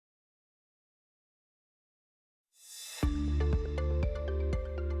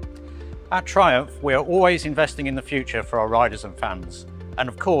At Triumph, we are always investing in the future for our riders and fans. And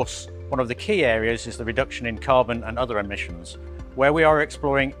of course, one of the key areas is the reduction in carbon and other emissions, where we are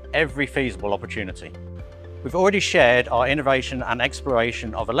exploring every feasible opportunity. We've already shared our innovation and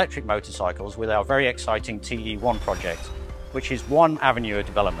exploration of electric motorcycles with our very exciting TE1 project, which is one avenue of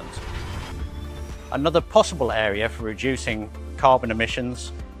development. Another possible area for reducing carbon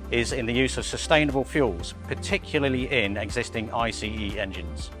emissions is in the use of sustainable fuels, particularly in existing ICE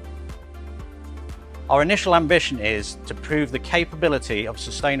engines. Our initial ambition is to prove the capability of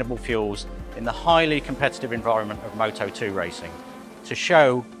sustainable fuels in the highly competitive environment of Moto2 racing, to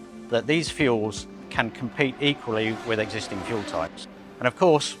show that these fuels can compete equally with existing fuel types. And of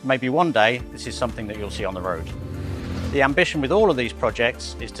course, maybe one day, this is something that you'll see on the road. The ambition with all of these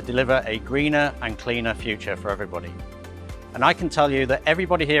projects is to deliver a greener and cleaner future for everybody. And I can tell you that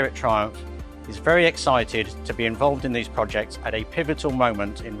everybody here at Triumph is very excited to be involved in these projects at a pivotal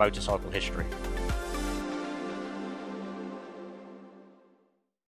moment in motorcycle history.